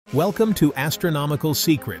Welcome to Astronomical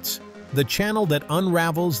Secrets, the channel that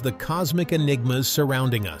unravels the cosmic enigmas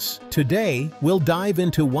surrounding us. Today, we'll dive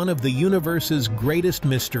into one of the universe's greatest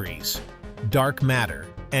mysteries, dark matter,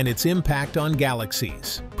 and its impact on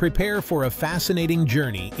galaxies. Prepare for a fascinating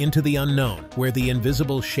journey into the unknown, where the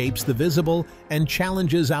invisible shapes the visible and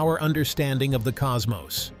challenges our understanding of the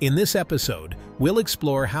cosmos. In this episode, we'll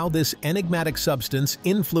explore how this enigmatic substance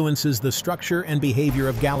influences the structure and behavior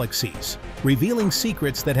of galaxies, revealing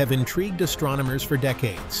secrets that have intrigued astronomers for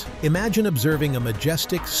decades. Imagine observing a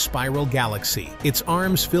majestic spiral galaxy, its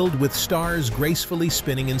arms filled with stars gracefully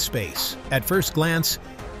spinning in space. At first glance,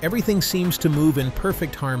 everything seems to move in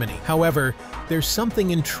perfect harmony. However, there's something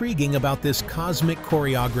intriguing about this cosmic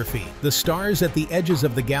choreography. The stars at the edges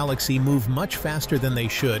of the galaxy move much faster than they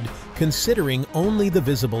should, considering only the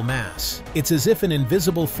visible mass. It's as if an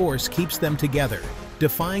invisible force keeps them together,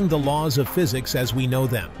 defying the laws of physics as we know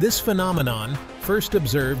them. This phenomenon, first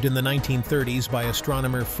observed in the 1930s by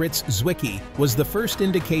astronomer Fritz Zwicky, was the first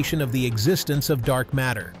indication of the existence of dark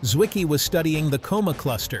matter. Zwicky was studying the Coma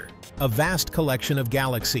cluster, a vast collection of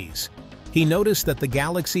galaxies. He noticed that the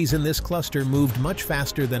galaxies in this cluster moved much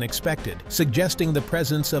faster than expected, suggesting the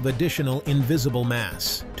presence of additional invisible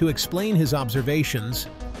mass. To explain his observations,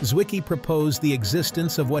 Zwicky proposed the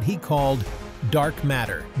existence of what he called dark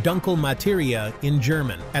matter, Dunkle Materie in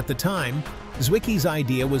German. At the time, Zwicky's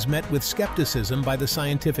idea was met with skepticism by the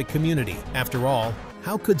scientific community. After all,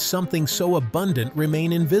 how could something so abundant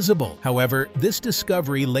remain invisible? However, this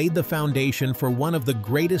discovery laid the foundation for one of the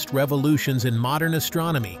greatest revolutions in modern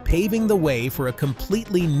astronomy, paving the way for a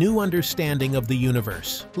completely new understanding of the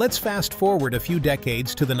universe. Let's fast forward a few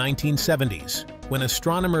decades to the 1970s, when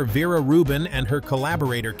astronomer Vera Rubin and her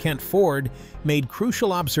collaborator Kent Ford made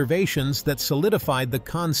crucial observations that solidified the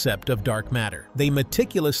concept of dark matter. They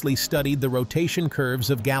meticulously studied the rotation curves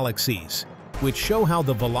of galaxies, which show how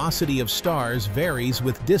the velocity of stars varies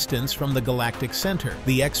with distance from the galactic center.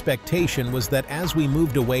 The expectation was that as we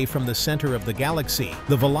moved away from the center of the galaxy,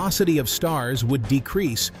 the velocity of stars would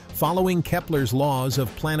decrease, following Kepler's laws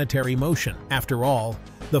of planetary motion. After all,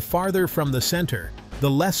 the farther from the center, the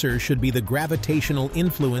lesser should be the gravitational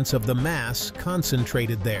influence of the mass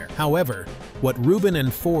concentrated there. However, what Rubin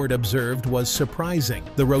and Ford observed was surprising.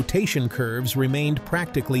 The rotation curves remained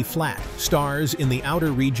practically flat. Stars in the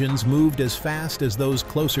outer regions moved as fast as those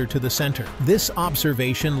closer to the center. This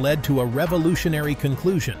observation led to a revolutionary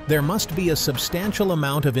conclusion. There must be a substantial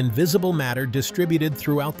amount of invisible matter distributed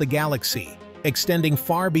throughout the galaxy, extending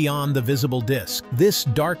far beyond the visible disk. This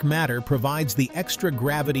dark matter provides the extra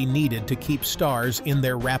gravity needed to keep stars in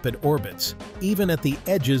their rapid orbits, even at the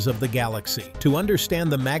edges of the galaxy. To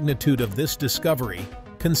understand the magnitude of this discovery,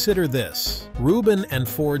 consider this. Rubin and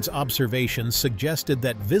Ford's observations suggested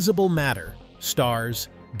that visible matter, stars,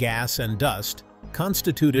 gas, and dust,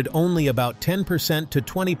 constituted only about 10% to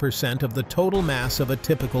 20% of the total mass of a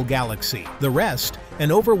typical galaxy. The rest,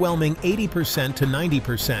 an overwhelming 80% to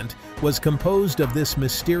 90%, was composed of this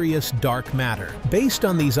mysterious dark matter. Based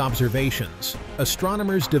on these observations,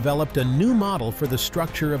 astronomers developed a new model for the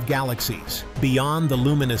structure of galaxies. Beyond the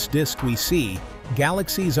luminous disk we see,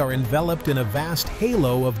 galaxies are enveloped in a vast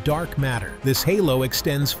halo of dark matter. This halo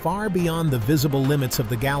extends far beyond the visible limits of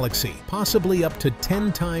the galaxy, possibly up to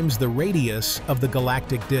 10 times the radius of the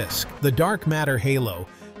galactic disk. The dark matter halo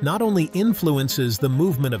not only influences the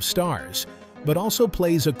movement of stars, but also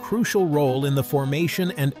plays a crucial role in the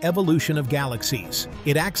formation and evolution of galaxies.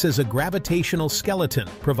 It acts as a gravitational skeleton,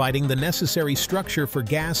 providing the necessary structure for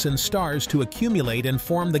gas and stars to accumulate and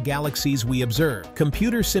form the galaxies we observe.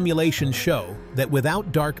 Computer simulations show that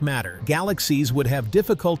without dark matter, galaxies would have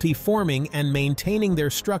difficulty forming and maintaining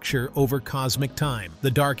their structure over cosmic time.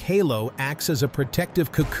 The dark halo acts as a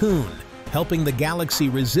protective cocoon, helping the galaxy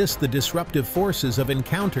resist the disruptive forces of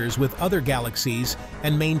encounters with other galaxies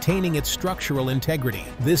and maintaining its structural integrity.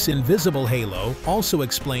 This invisible halo also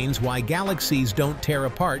explains why galaxies don't tear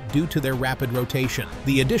apart due to their rapid rotation.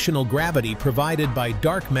 The additional gravity provided by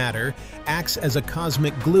dark matter acts as a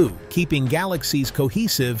cosmic glue, keeping galaxies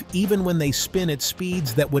cohesive even when they spin at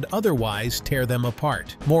speeds that would otherwise tear them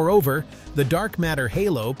apart. Moreover, the dark matter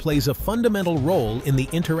halo plays a fundamental role in the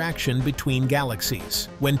interaction between galaxies.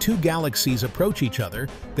 When two galaxies approach each other,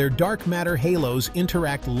 their dark matter halos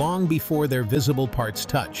interact long before their visible parts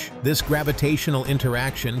touch. This gravitational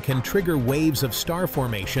interaction can trigger waves of star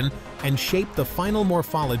formation and shape the final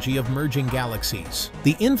morphology of merging galaxies.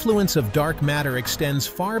 The influence of dark matter extends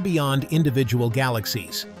far beyond individual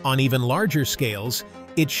galaxies. On even larger scales,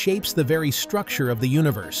 It shapes the very structure of the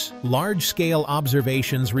universe. Large-scale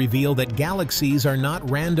observations reveal that galaxies are not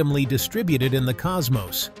randomly distributed in the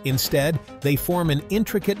cosmos. Instead, they form an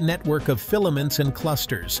intricate network of filaments and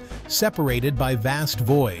clusters, separated by vast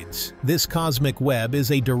voids. This cosmic web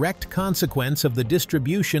is a direct consequence of the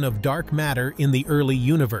distribution of dark matter in the early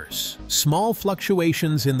universe. Small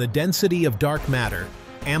fluctuations in the density of dark matter,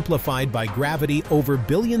 amplified by gravity over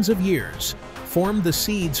billions of years, formed the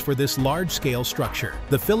seeds for this large-scale structure.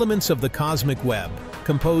 The filaments of the cosmic web,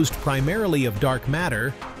 composed primarily of dark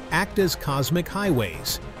matter, act as cosmic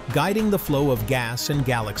highways, guiding the flow of gas and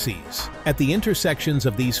galaxies. At the intersections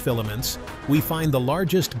of these filaments, we find the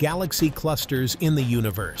largest galaxy clusters in the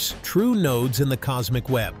universe, true nodes in the cosmic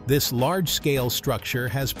web. This large-scale structure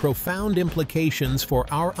has profound implications for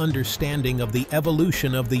our understanding of the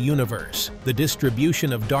evolution of the universe. The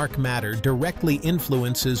distribution of dark matter directly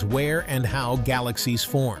influences where and how galaxies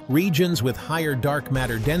form. Regions with higher dark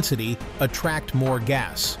matter density attract more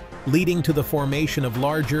gas, leading to the formation of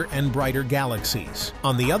larger and brighter galaxies.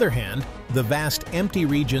 On the other hand, the vast empty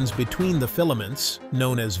regions between the filaments,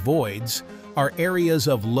 known as voids, are areas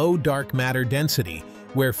of low dark matter density,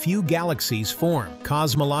 where few galaxies form.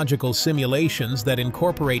 Cosmological simulations that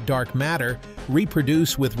incorporate dark matter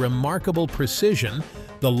reproduce with remarkable precision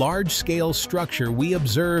the large-scale structure we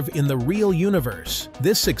observe in the real universe.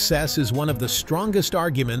 This success is one of the strongest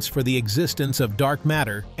arguments for the existence of dark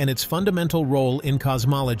matter and its fundamental role in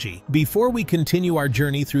cosmology. Before we continue our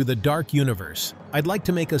journey through the dark universe, I'd like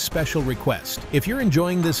to make a special request. If you're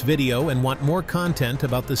enjoying this video and want more content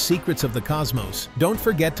about the secrets of the cosmos, don't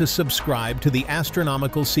forget to subscribe to the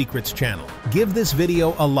Astronomical Secrets channel. Give this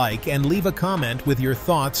video a like and leave a comment with your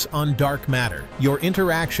thoughts on dark matter. Your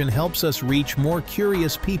interaction helps us reach more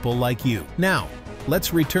curious people like you. Now,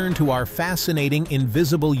 let's return to our fascinating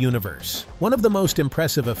invisible universe. One of the most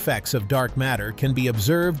impressive effects of dark matter can be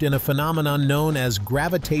observed in a phenomenon known as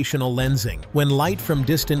gravitational lensing. When light from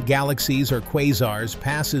distant galaxies or quasars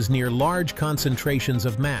passes near large concentrations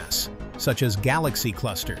of mass, such as galaxy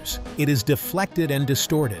clusters, it is deflected and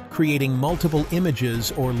distorted, creating multiple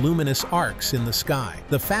images or luminous arcs in the sky.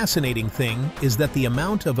 The fascinating thing is that the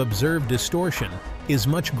amount of observed distortion is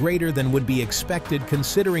much greater than would be expected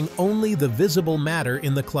considering only the visible matter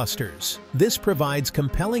in the clusters. This provides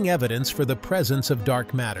compelling evidence for the presence of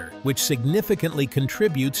dark matter, which significantly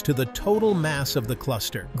contributes to the total mass of the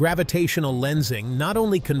cluster. Gravitational lensing not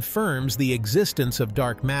only confirms the existence of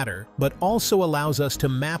dark matter, but also allows us to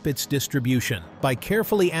map its distribution. By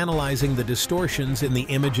carefully analyzing the distortions in the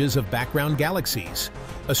images of background galaxies,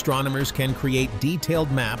 astronomers can create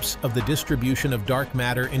detailed maps of the distribution of dark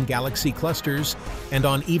matter in galaxy clusters and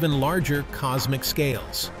on even larger cosmic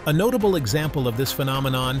scales. A notable example of this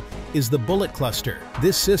phenomenon is the bullet cluster.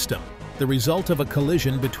 This system, the result of a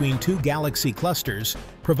collision between two galaxy clusters,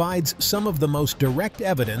 provides some of the most direct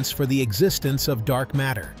evidence for the existence of dark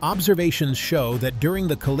matter. Observations show that during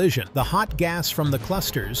the collision, the hot gas from the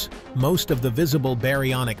clusters, most of the visible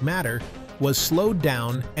baryonic matter, was slowed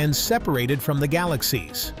down and separated from the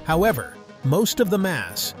galaxies. However, most of the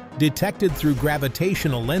mass, detected through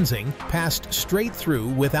gravitational lensing, passed straight through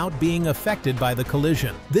without being affected by the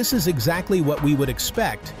collision. This is exactly what we would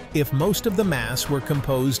expect if most of the mass were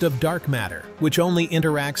composed of dark matter, which only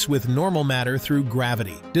interacts with normal matter through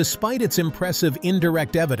gravity. Despite its impressive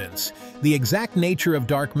indirect evidence, the exact nature of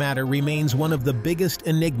dark matter remains one of the biggest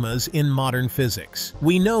enigmas in modern physics.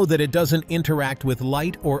 We know that it doesn't interact with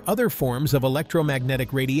light or other forms of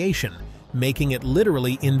electromagnetic radiation, making it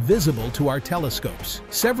literally invisible to our telescopes.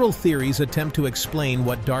 Several theories attempt to explain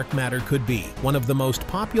what dark matter could be. One of the most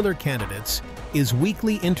popular candidates is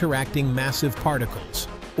weakly interacting massive particles,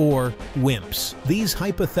 or WIMPs. These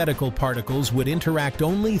hypothetical particles would interact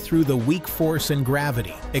only through the weak force and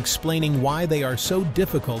gravity, explaining why they are so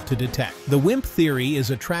difficult to detect. The WIMP theory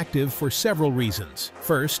is attractive for several reasons.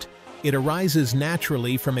 First, it arises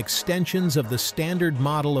naturally from extensions of the standard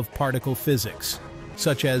model of particle physics,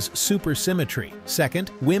 such as supersymmetry. Second,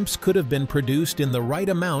 WIMPs could have been produced in the right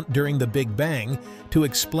amount during the Big Bang to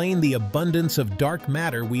explain the abundance of dark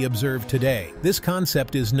matter we observe today. This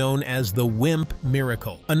concept is known as the WIMP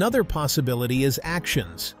miracle. Another possibility is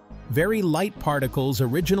actions, very light particles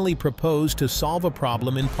originally proposed to solve a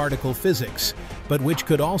problem in particle physics, but which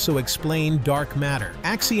could also explain dark matter.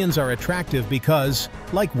 Axions are attractive because,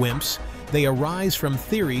 like WIMPs, they arise from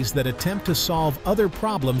theories that attempt to solve other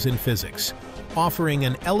problems in physics, offering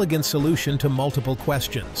an elegant solution to multiple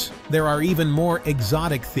questions. There are even more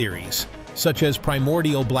exotic theories, such as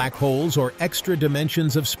primordial black holes or extra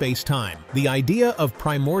dimensions of space-time. The idea of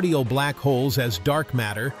primordial black holes as dark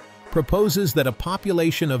matter proposes that a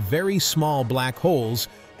population of very small black holes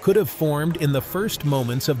could have formed in the first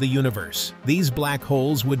moments of the universe. These black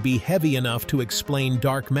holes would be heavy enough to explain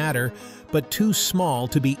dark matter, but too small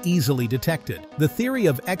to be easily detected. The theory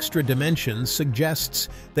of extra dimensions suggests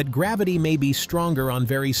that gravity may be stronger on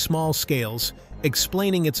very small scales,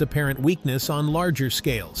 explaining its apparent weakness on larger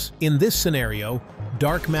scales. In this scenario,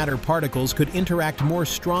 dark matter particles could interact more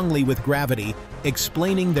strongly with gravity,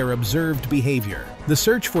 explaining their observed behavior. The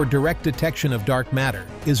search for direct detection of dark matter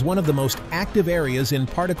is one of the most active areas in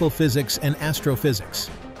particle physics and astrophysics.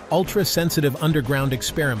 Ultra-sensitive underground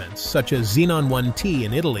experiments such as Xenon 1T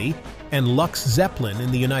in Italy and Lux Zeppelin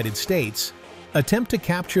in the United States attempt to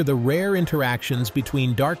capture the rare interactions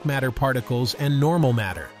between dark matter particles and normal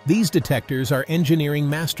matter. These detectors are engineering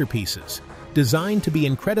masterpieces, designed to be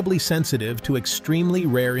incredibly sensitive to extremely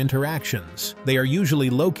rare interactions. They are usually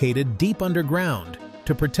located deep underground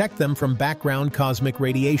to protect them from background cosmic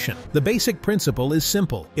radiation. The basic principle is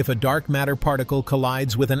simple. If a dark matter particle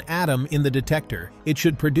collides with an atom in the detector, it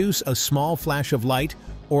should produce a small flash of light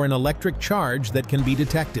or an electric charge that can be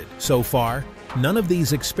detected. So far, none of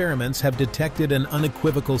these experiments have detected an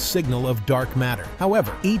unequivocal signal of dark matter.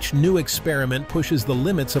 However, each new experiment pushes the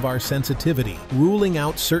limits of our sensitivity, ruling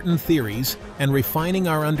out certain theories and refining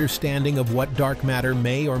our understanding of what dark matter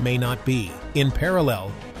may or may not be. In parallel,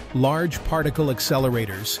 large particle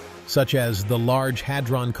accelerators, such as the Large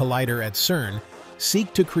Hadron Collider at CERN,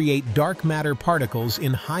 seek to create dark matter particles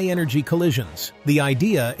in high-energy collisions. The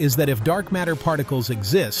idea is that if dark matter particles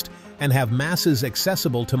exist and have masses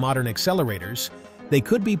accessible to modern accelerators, they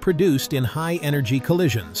could be produced in high-energy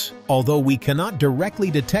collisions. Although we cannot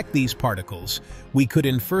directly detect these particles, we could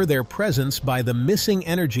infer their presence by the missing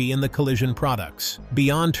energy in the collision products.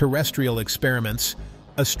 Beyond terrestrial experiments,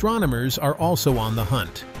 astronomers are also on the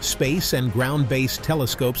hunt. Space and ground-based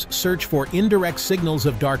telescopes search for indirect signals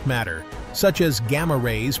of dark matter, such as gamma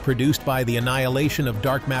rays produced by the annihilation of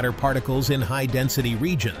dark matter particles in high-density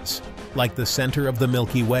regions, like the center of the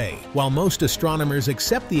Milky Way. While most astronomers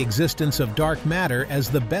accept the existence of dark matter as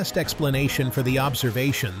the best explanation for the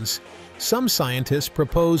observations, some scientists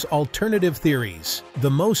propose alternative theories.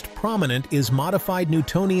 The most prominent is modified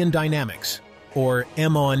Newtonian dynamics, or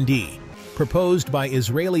MOND, proposed by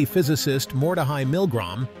Israeli physicist Mordechai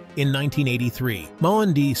Milgrom in 1983.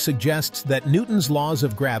 MOND suggests that Newton's laws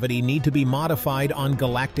of gravity need to be modified on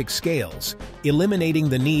galactic scales, eliminating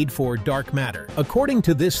the need for dark matter. According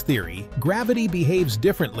to this theory, gravity behaves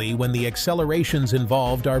differently when the accelerations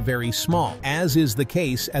involved are very small, as is the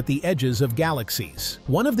case at the edges of galaxies.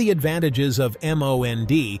 One of the advantages of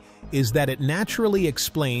MOND is that it naturally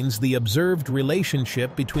explains the observed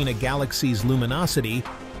relationship between a galaxy's luminosity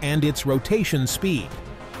and its rotation speed,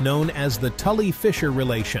 known as the Tully-Fisher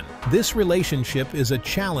relation. This relationship is a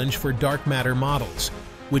challenge for dark matter models,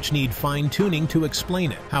 which need fine-tuning to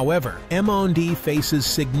explain it. However, MOND faces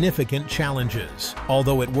significant challenges.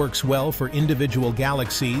 Although it works well for individual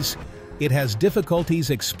galaxies, it has difficulties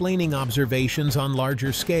explaining observations on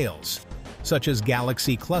larger scales, such as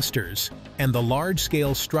galaxy clusters and the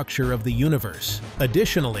large-scale structure of the universe.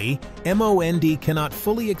 Additionally, MOND cannot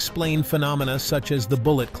fully explain phenomena such as the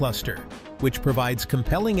bullet cluster, which provides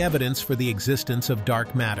compelling evidence for the existence of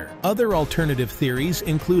dark matter. Other alternative theories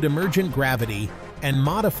include emergent gravity and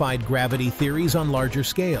modified gravity theories on larger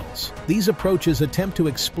scales. These approaches attempt to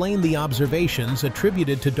explain the observations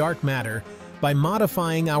attributed to dark matter by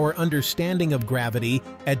modifying our understanding of gravity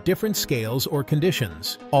at different scales or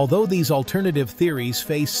conditions. Although these alternative theories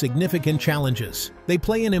face significant challenges, they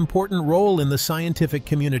play an important role in the scientific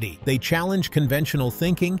community. They challenge conventional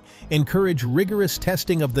thinking, encourage rigorous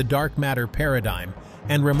testing of the dark matter paradigm,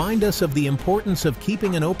 and remind us of the importance of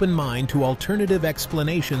keeping an open mind to alternative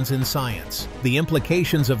explanations in science. The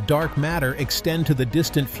implications of dark matter extend to the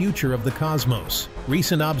distant future of the cosmos.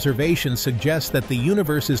 Recent observations suggest that the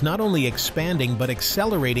universe is not only expanding but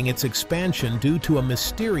accelerating its expansion due to a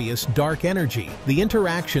mysterious dark energy. The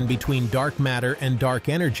interaction between dark matter and dark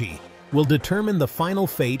energy will determine the final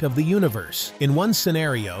fate of the universe. In one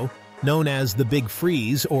scenario, known as the Big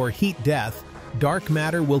Freeze or heat death, dark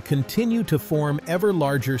matter will continue to form ever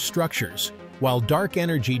larger structures, while dark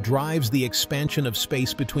energy drives the expansion of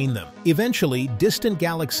space between them. Eventually, distant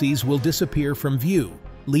galaxies will disappear from view,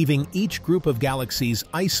 leaving each group of galaxies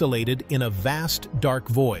isolated in a vast dark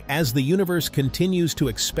void. As the universe continues to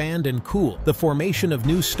expand and cool, the formation of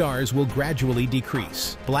new stars will gradually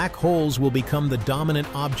decrease. Black holes will become the dominant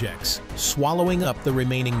objects, swallowing up the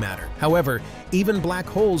remaining matter. However, even black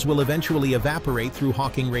holes will eventually evaporate through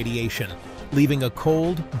Hawking radiation, leaving a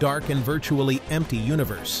cold, dark, and virtually empty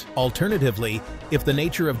universe. Alternatively, if the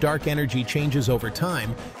nature of dark energy changes over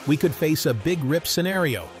time, we could face a Big Rip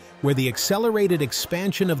scenario, where the accelerated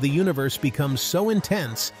expansion of the universe becomes so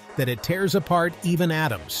intense that it tears apart even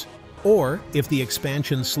atoms. Or, if the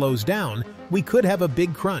expansion slows down, we could have a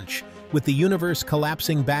big crunch, with the universe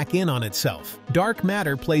collapsing back in on itself. Dark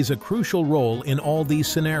matter plays a crucial role in all these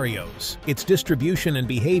scenarios. Its distribution and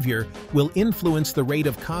behavior will influence the rate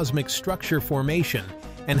of cosmic structure formation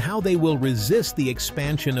and how they will resist the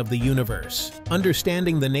expansion of the universe.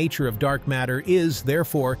 Understanding the nature of dark matter is,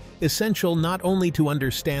 therefore, essential not only to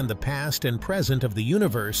understand the past and present of the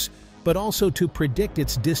universe, but also to predict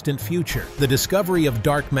its distant future. The discovery of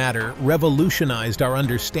dark matter revolutionized our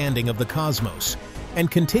understanding of the cosmos and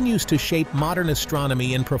continues to shape modern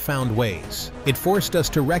astronomy in profound ways. It forced us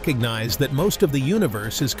to recognize that most of the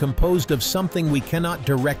universe is composed of something we cannot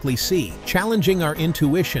directly see, challenging our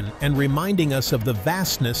intuition and reminding us of the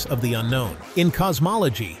vastness of the unknown. In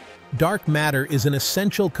cosmology, dark matter is an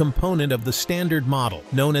essential component of the standard model,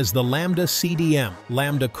 known as the Lambda CDM,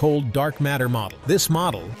 Lambda Cold Dark Matter Model. This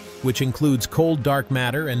model, which includes cold dark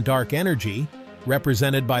matter and dark energy,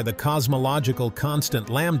 represented by the cosmological constant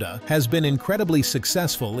lambda, has been incredibly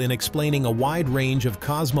successful in explaining a wide range of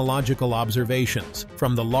cosmological observations,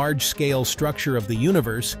 from the large-scale structure of the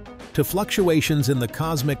universe to fluctuations in the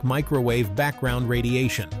cosmic microwave background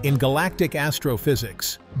radiation. In galactic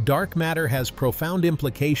astrophysics, dark matter has profound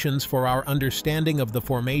implications for our understanding of the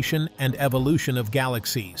formation and evolution of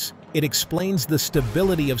galaxies. It explains the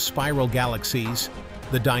stability of spiral galaxies,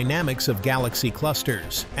 the dynamics of galaxy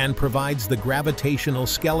clusters, and provides the gravitational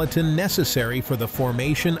skeleton necessary for the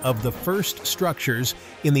formation of the first structures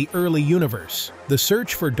in the early universe. The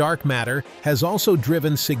search for dark matter has also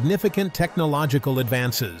driven significant technological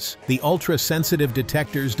advances. The ultra-sensitive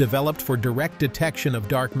detectors developed for direct detection of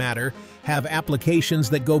dark matter have applications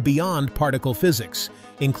that go beyond particle physics,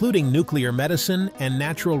 including nuclear medicine and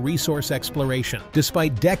natural resource exploration.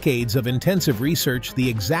 Despite decades of intensive research, the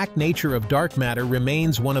exact nature of dark matter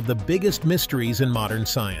remains one of the biggest mysteries in modern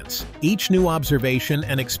science. Each new observation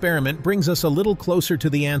and experiment brings us a little closer to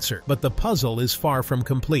the answer, but the puzzle is far from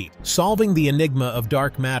complete. Solving the enigma of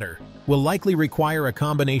dark matter will likely require a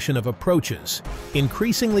combination of approaches: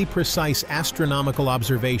 increasingly precise astronomical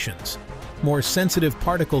observations, more sensitive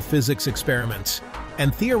particle physics experiments,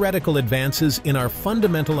 and theoretical advances in our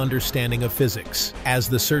fundamental understanding of physics. As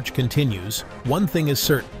the search continues, one thing is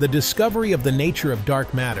certain: the discovery of the nature of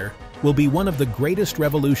dark matter will be one of the greatest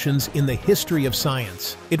revolutions in the history of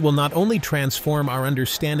science. It will not only transform our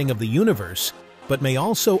understanding of the universe, but may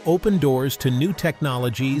also open doors to new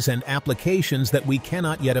technologies and applications that we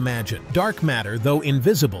cannot yet imagine. Dark matter, though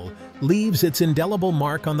invisible, leaves its indelible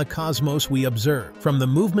mark on the cosmos we observe. From the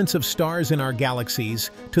movements of stars in our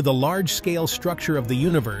galaxies to the large-scale structure of the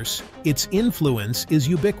universe, its influence is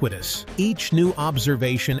ubiquitous. Each new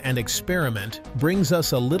observation and experiment brings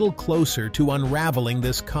us a little closer to unraveling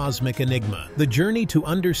this cosmic enigma. The journey to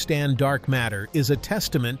understand dark matter is a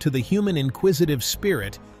testament to the human inquisitive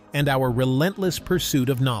spirit and our relentless pursuit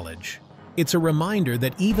of knowledge. It's a reminder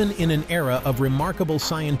that even in an era of remarkable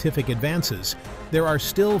scientific advances, there are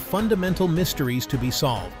still fundamental mysteries to be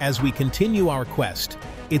solved. As we continue our quest,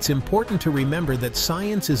 it's important to remember that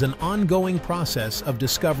science is an ongoing process of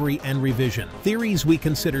discovery and revision. Theories we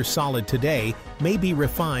consider solid today may be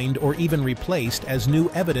refined or even replaced as new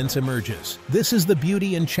evidence emerges. This is the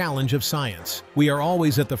beauty and challenge of science. We are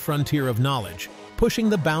always at the frontier of knowledge,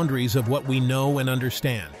 pushing the boundaries of what we know and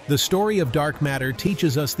understand. The story of dark matter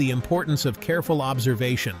teaches us the importance of careful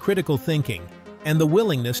observation, critical thinking, and the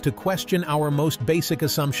willingness to question our most basic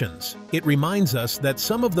assumptions. It reminds us that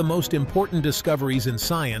some of the most important discoveries in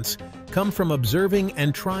science come from observing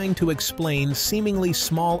and trying to explain seemingly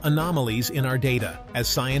small anomalies in our data. As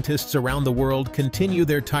scientists around the world continue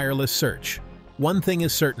their tireless search, one thing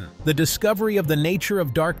is certain: the discovery of the nature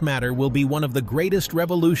of dark matter will be one of the greatest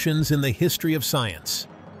revolutions in the history of science,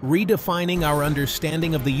 redefining our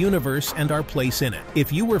understanding of the universe and our place in it.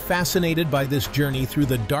 If you were fascinated by this journey through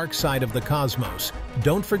the dark side of the cosmos,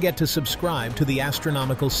 don't forget to subscribe to the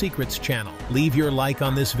Astronomical Secrets channel. Leave your like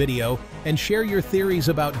on this video and share your theories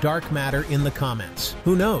about dark matter in the comments.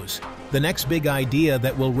 Who knows? The next big idea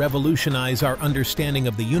that will revolutionize our understanding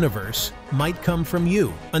of the universe might come from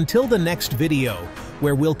you. Until the next video,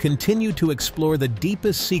 where we'll continue to explore the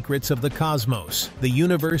deepest secrets of the cosmos. The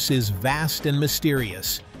universe is vast and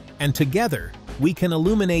mysterious, and together we can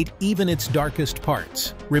illuminate even its darkest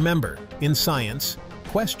parts. Remember, in science,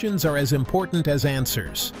 questions are as important as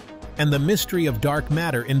answers, and the mystery of dark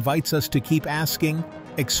matter invites us to keep asking,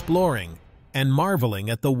 exploring, and marveling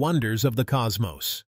at the wonders of the cosmos.